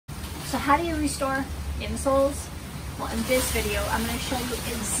So how do you restore insoles? Well, in this video, I'm going to show you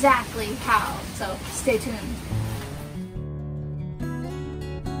exactly how, so stay tuned.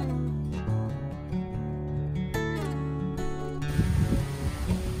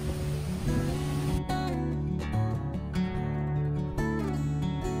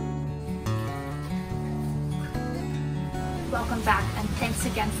 Welcome back, and thanks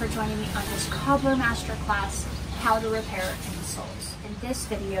again for joining me on this Cobbler Masterclass, How to Repair Insoles. In this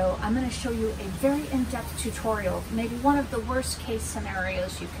video, I'm going to show you a very in-depth tutorial, maybe one of the worst case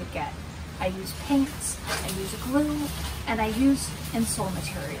scenarios you could get. I use paints, I use glue, and I use insole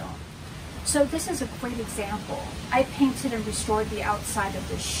material. So this is a great example. I painted and restored the outside of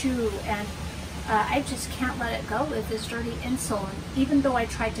the shoe, and I just can't let it go with this dirty insole. And even though I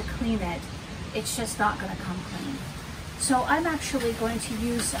tried to clean it, it's just not going to come clean. So I'm actually going to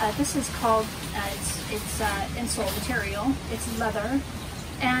use, this is called, it's insole material, it's leather,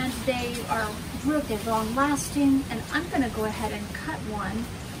 and they are really long lasting, and I'm going to go ahead and cut one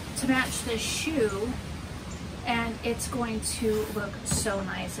to match this shoe, and it's going to look so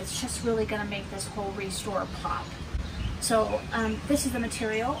nice. It's just really going to make this whole restore pop. So this is the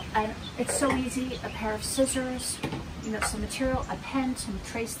material, and it's so easy. A pair of scissors, some material, a pen to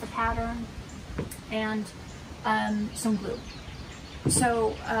trace the pattern, and some glue.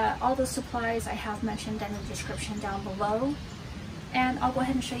 So all the supplies I have mentioned in the description down below, and I'll go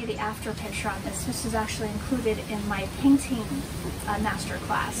ahead and show you the after picture on this. This is actually included in my painting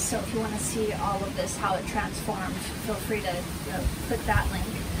masterclass, so if you want to see all of this, how it transformed, feel free to click that link.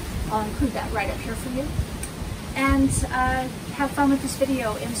 I'll include that right up here for you. And have fun with this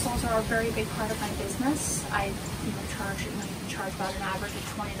video. Insoles are a very big part of my business. I charge, you can charge about an average of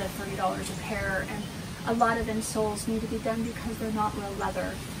 $20 to $30 a pair, and a lot of insoles need to be done because they're not real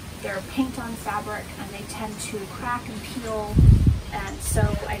leather. They're paint on fabric, and they tend to crack and peel, and so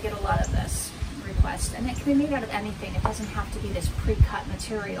I get a lot of this request. And it can be made out of anything. It doesn't have to be this pre-cut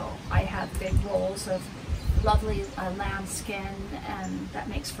material. I have big rolls of lovely lamb skin, and that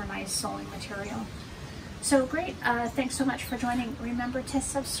makes for nice soling material. So great, thanks so much for joining. Remember to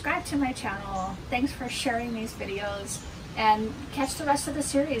subscribe to my channel. Thanks for sharing these videos. And catch the rest of the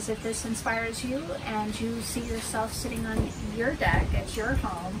series if this inspires you and you see yourself sitting on your deck at your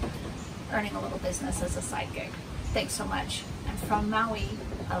home earning a little business as a side gig. Thanks so much. And from Maui,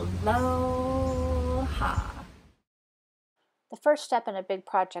 aloha. The first step in a big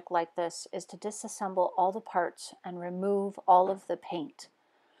project like this is to disassemble all the parts and remove all of the paint.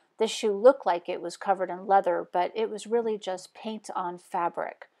 This shoe looked like it was covered in leather, but it was really just paint on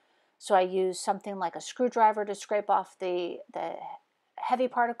fabric. So I used something like a screwdriver to scrape off the heavy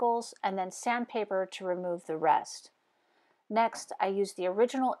particles, and then sandpaper to remove the rest. Next, I used the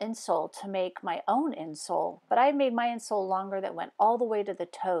original insole to make my own insole, but I made my insole longer that went all the way to the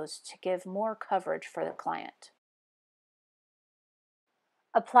toes to give more coverage for the client.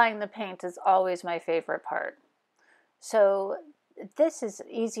 Applying the paint is always my favorite part. So this is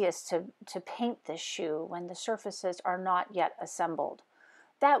easiest to paint this shoe when the surfaces are not yet assembled.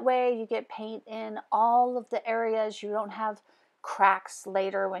 That way you get paint in all of the areas. You don't have cracks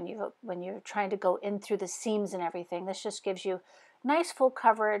later when you're trying to go in through the seams and everything. This just gives you nice full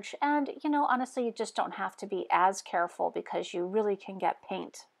coverage, and honestly, you just don't have to be as careful because you really can get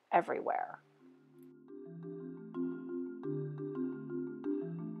paint everywhere.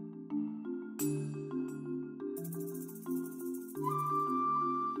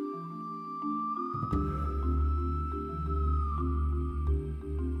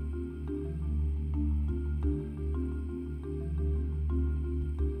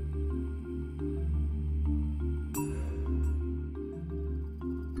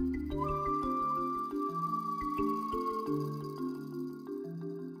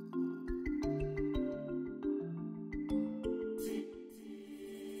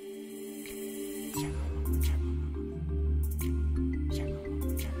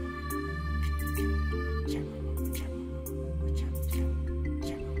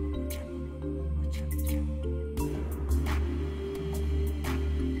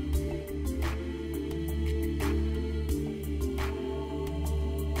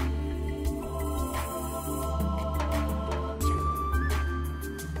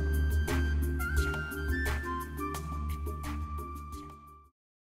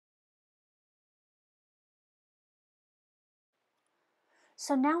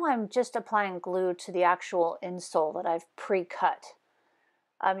 So now I'm just applying glue to the actual insole that I've pre-cut.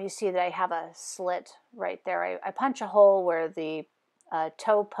 You see that I have a slit right there. I punch a hole where the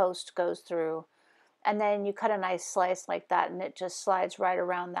toe post goes through, and then you cut a nice slice like that, and it just slides right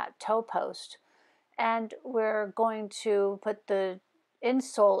around that toe post. And we're going to put the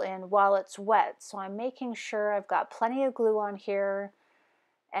insole in while it's wet. So I'm making sure I've got plenty of glue on here,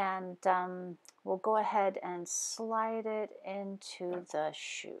 and we'll go ahead and slide it into the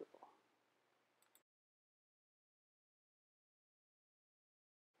shoe.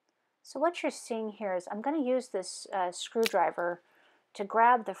 So what you're seeing here is I'm going to use this screwdriver to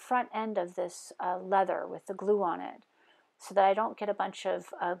grab the front end of this leather with the glue on it, so that I don't get a bunch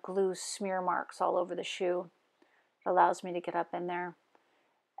of glue smear marks all over the shoe. It allows me to get up in there.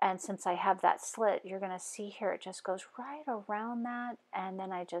 And since I have that slit, you're going to see here it just goes right around that, and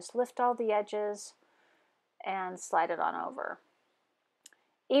then I just lift all the edges and slide it on over.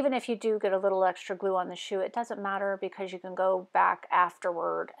 Even if you do get a little extra glue on the shoe, it doesn't matter, because you can go back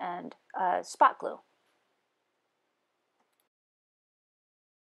afterward and spot glue.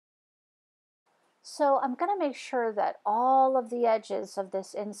 So I'm going to make sure that all of the edges of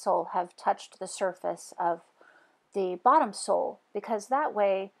this insole have touched the surface of the bottom sole, because that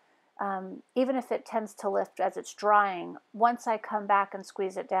way, even if it tends to lift as it's drying, once I come back and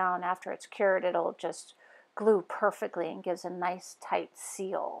squeeze it down after it's cured, it'll just glue perfectly and gives a nice tight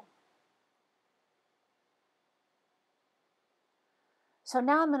seal. So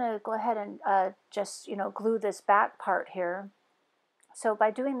now I'm going to go ahead and just glue this back part here. So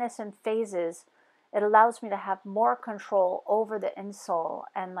by doing this in phases, it allows me to have more control over the insole,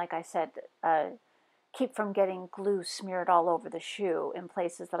 and like I said, keep from getting glue smeared all over the shoe in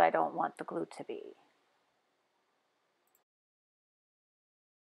places that I don't want the glue to be.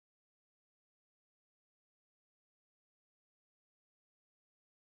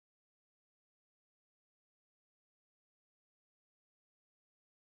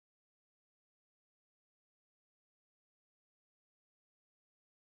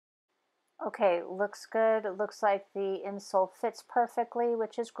 Okay, looks good. It looks like the insole fits perfectly,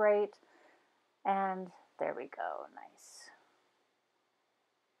 which is great. And there we go, nice.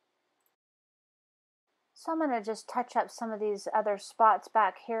 So I'm going to just touch up some of these other spots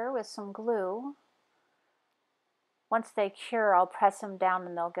back here with some glue. Once they cure, I'll press them down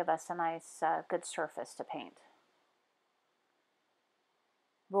and they'll give us a nice, good surface to paint.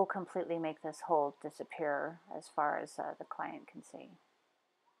 We'll completely make this hole disappear as far as the client can see.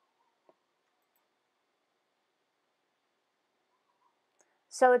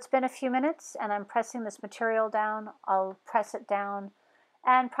 So it's been a few minutes and I'm pressing this material down. I'll press it down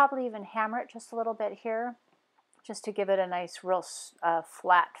and probably even hammer it just a little bit here, just to give it a nice real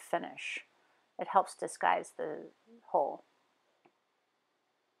flat finish. It helps disguise the hole.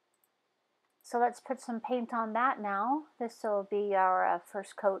 So let's put some paint on that now. This will be our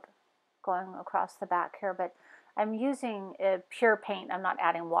first coat going across the back here, but I'm using pure paint. I'm not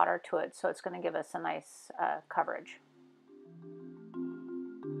adding water to it, so it's going to give us a nice coverage.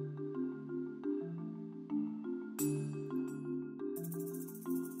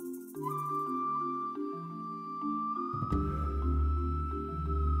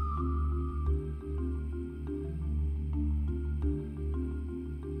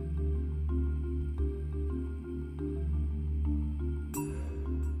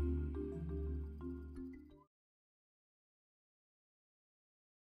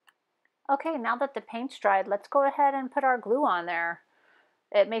 Okay, now that the paint's dried, let's go ahead and put our glue on there.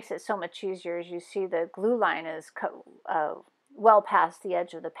 It makes it so much easier. As you see, the glue line is well past the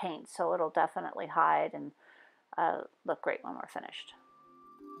edge of the paint, so it'll definitely hide and look great when we're finished.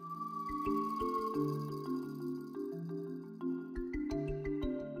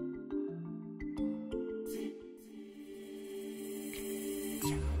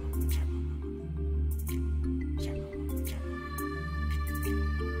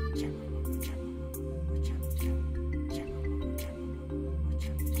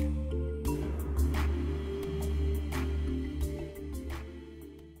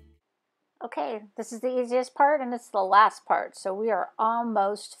 Okay, this is the easiest part and it's the last part, so we are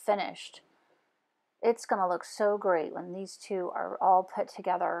almost finished. It's going to look so great when these two are all put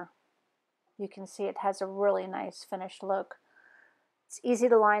together. You can see it has a really nice finished look. It's easy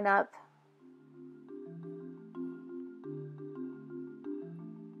to line up.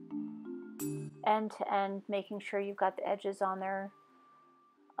 End to end, making sure you've got the edges on there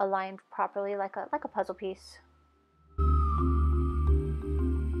aligned properly like a puzzle piece.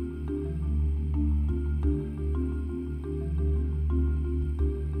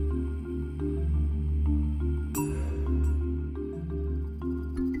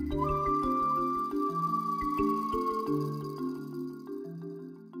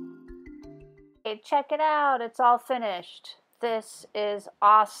 Check it out, it's all finished. This is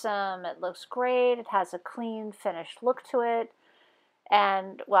awesome. It looks great. It has a clean, finished look to it.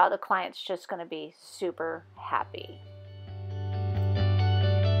 And well, the client's just going to be super happy.